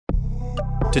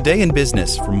Today in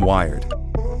Business from Wired.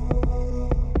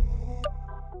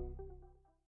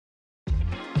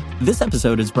 This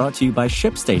episode is brought to you by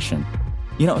ShipStation.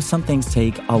 You know, some things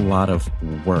take a lot of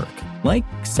work, like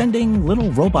sending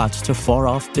little robots to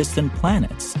far-off distant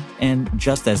planets. And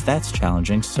just as that's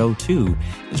challenging, so too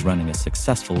is running a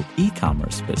successful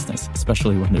e-commerce business,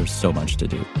 especially when there's so much to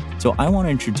do. So I want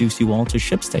to introduce you all to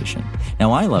ShipStation.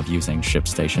 Now, I love using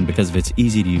ShipStation because of its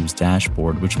easy-to-use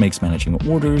dashboard, which makes managing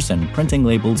orders and printing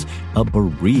labels a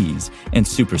breeze and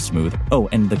super smooth. Oh,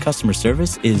 and the customer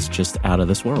service is just out of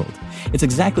this world. It's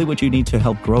exactly what you need to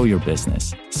help grow your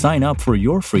business. Sign up for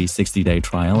your free 60-day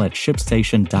trial at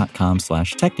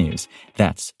shipstation.com/technews.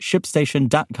 That's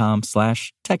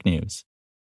shipstation.com/technews.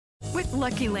 With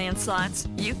Lucky Land Slots,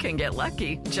 you can get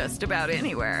lucky just about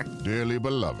anywhere. Dearly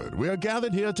beloved, we are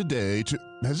gathered here today to...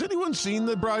 Has anyone seen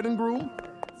the bride and groom?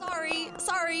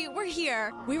 Sorry, we're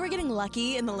here. We were getting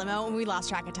lucky in the limo and we lost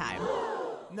track of time.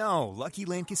 No, Lucky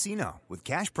Land Casino, with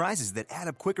cash prizes that add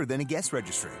up quicker than a guest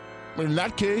registry. In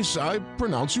that case, I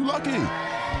pronounce you lucky.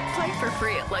 Play for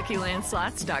free at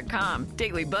LuckyLandSlots.com.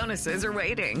 Daily bonuses are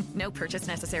waiting. No purchase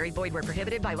necessary. Void where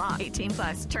prohibited by law.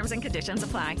 18+. Terms and conditions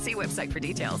apply. See website for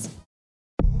details.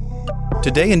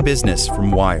 Today in Business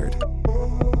from Wired.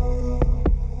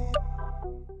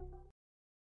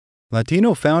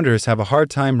 Latino founders have a hard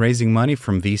time raising money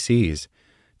from VCs.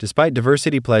 Despite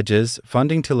diversity pledges,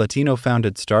 funding to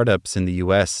Latino-founded startups in the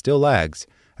U.S. still lags,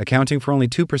 accounting for only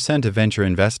 2% of venture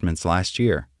investments last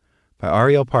year. By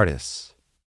Ariel Partis.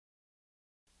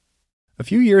 A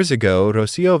few years ago,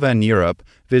 Rocio Van Nierup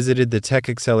visited the tech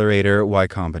accelerator Y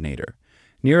Combinator.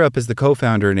 Nierup is the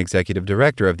co-founder and executive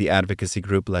director of the advocacy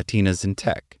group Latinas in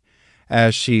Tech.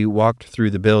 As she walked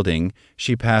through the building,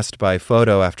 she passed by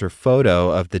photo after photo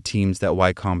of the teams that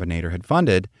Y Combinator had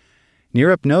funded.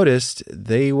 Nierup noticed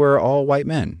they were all white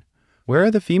men. Where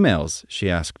are the females?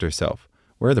 She asked herself.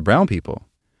 Where are the brown people?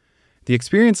 The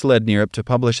experience led Nierup to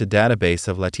publish a database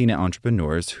of Latina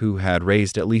entrepreneurs who had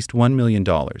raised at least $1 million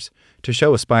to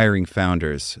show aspiring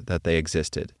founders that they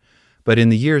existed. But in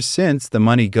the years since, the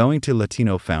money going to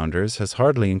Latino founders has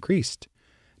hardly increased.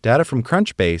 Data from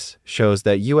Crunchbase shows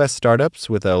that U.S.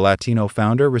 startups with a Latino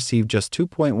founder received just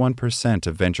 2.1%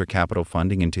 of venture capital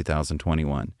funding in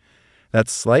 2021.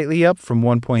 That's slightly up from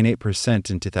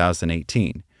 1.8% in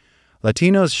 2018.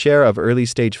 Latinos' share of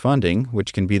early-stage funding,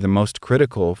 which can be the most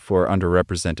critical for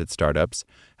underrepresented startups,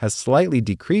 has slightly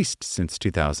decreased since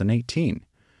 2018.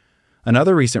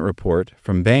 Another recent report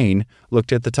from Bain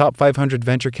looked at the top 500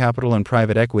 venture capital and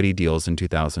private equity deals in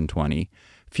 2020.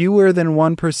 Fewer than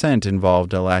 1%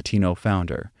 involved a Latino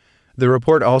founder. The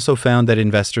report also found that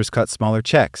investors cut smaller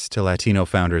checks to Latino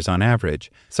founders on average,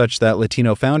 such that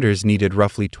Latino founders needed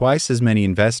roughly twice as many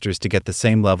investors to get the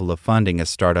same level of funding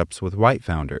as startups with white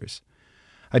founders.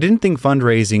 I didn't think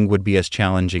fundraising would be as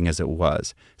challenging as it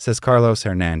was, says Carlos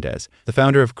Hernandez, the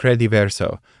founder of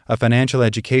Crediverso, a financial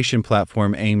education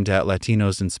platform aimed at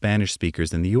Latinos and Spanish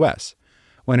speakers in the U.S.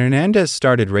 When Hernandez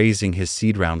started raising his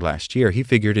seed round last year, he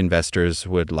figured investors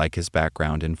would like his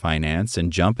background in finance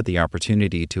and jump at the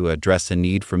opportunity to address a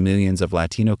need for millions of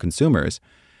Latino consumers.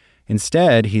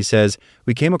 Instead, he says,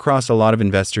 we came across a lot of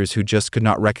investors who just could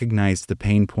not recognize the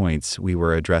pain points we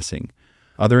were addressing.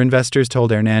 Other investors told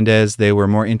Hernandez they were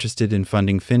more interested in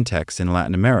funding fintechs in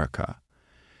Latin America.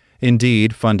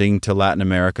 Indeed, funding to Latin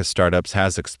America startups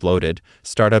has exploded.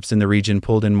 Startups in the region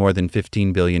pulled in more than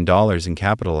 $15 billion in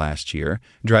capital last year,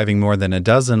 driving more than a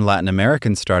dozen Latin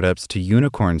American startups to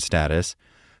unicorn status.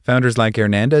 Founders like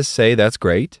Hernandez say that's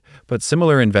great, but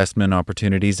similar investment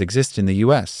opportunities exist in the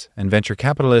U.S., and venture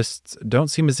capitalists don't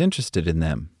seem as interested in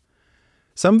them.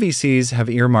 Some VCs have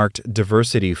earmarked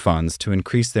diversity funds to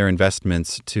increase their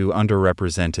investments to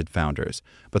underrepresented founders,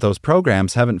 but those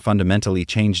programs haven't fundamentally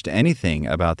changed anything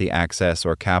about the access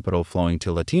or capital flowing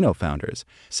to Latino founders,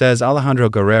 says Alejandro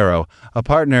Guerrero, a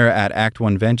partner at Act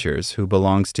One Ventures who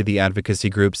belongs to the advocacy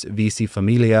groups VC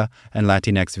Familia and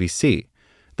Latinx VC.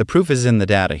 The proof is in the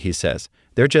data, he says.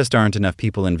 There just aren't enough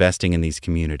people investing in these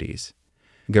communities.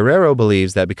 Guerrero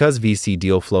believes that because VC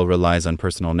deal flow relies on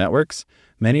personal networks,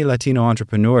 many Latino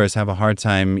entrepreneurs have a hard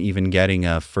time even getting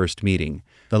a first meeting.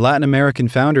 The Latin American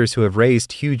founders who have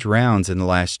raised huge rounds in the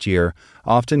last year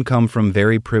often come from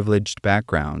very privileged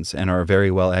backgrounds and are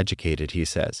very well educated, he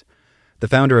says. The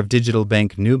founder of digital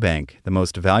bank Nubank, the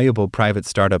most valuable private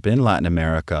startup in Latin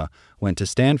America, went to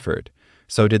Stanford.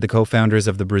 So did the co-founders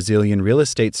of the Brazilian real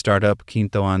estate startup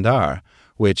Quinto Andar,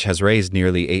 which has raised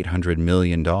nearly $800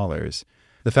 million.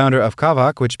 The founder of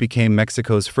Kavak, which became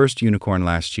Mexico's first unicorn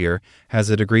last year,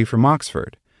 has a degree from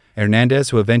Oxford.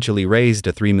 Hernandez, who eventually raised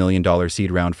a $3 million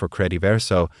seed round for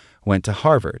Crediverso, went to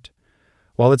Harvard.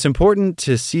 While it's important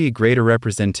to see greater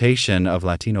representation of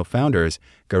Latino founders,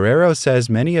 Guerrero says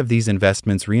many of these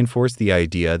investments reinforce the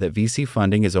idea that VC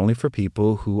funding is only for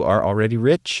people who are already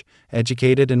rich,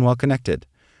 educated, and well-connected.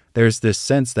 There's this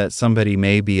sense that somebody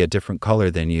may be a different color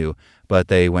than you, but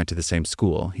they went to the same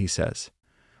school, he says.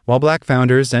 While Black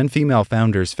founders and female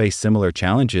founders face similar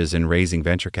challenges in raising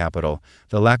venture capital,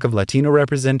 the lack of Latino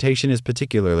representation is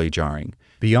particularly jarring.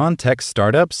 Beyond tech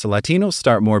startups, Latinos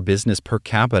start more business per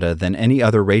capita than any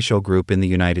other racial group in the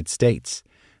United States.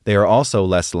 They are also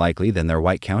less likely than their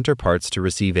white counterparts to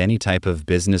receive any type of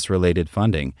business-related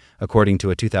funding, according to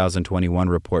a 2021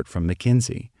 report from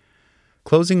McKinsey.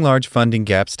 Closing large funding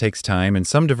gaps takes time, and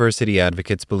some diversity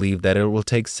advocates believe that it will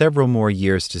take several more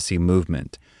years to see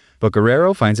movement. But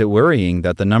Guerrero finds it worrying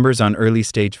that the numbers on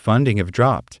early-stage funding have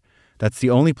dropped. That's the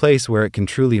only place where it can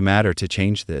truly matter to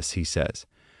change this, he says.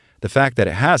 The fact that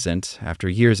it hasn't, after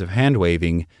years of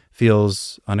hand-waving,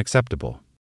 feels unacceptable.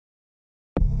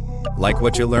 Like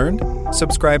what you learned?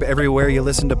 Subscribe everywhere you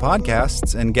listen to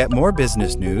podcasts and get more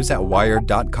business news at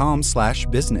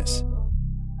wired.com/business.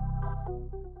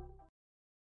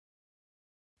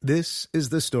 This is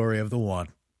the story of the one.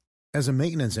 As a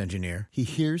maintenance engineer, he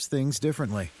hears things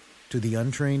differently. To the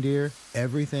untrained ear,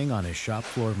 everything on his shop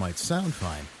floor might sound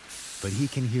fine, but he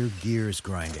can hear gears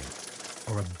grinding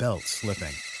or a belt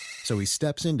slipping. So he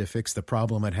steps in to fix the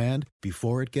problem at hand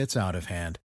before it gets out of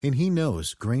hand. And he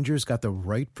knows Grainger's got the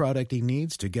right product he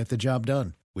needs to get the job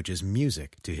done, which is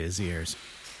music to his ears.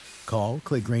 Call,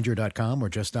 click Grainger.com, or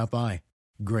just stop by.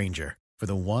 Grainger, for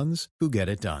the ones who get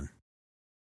it done.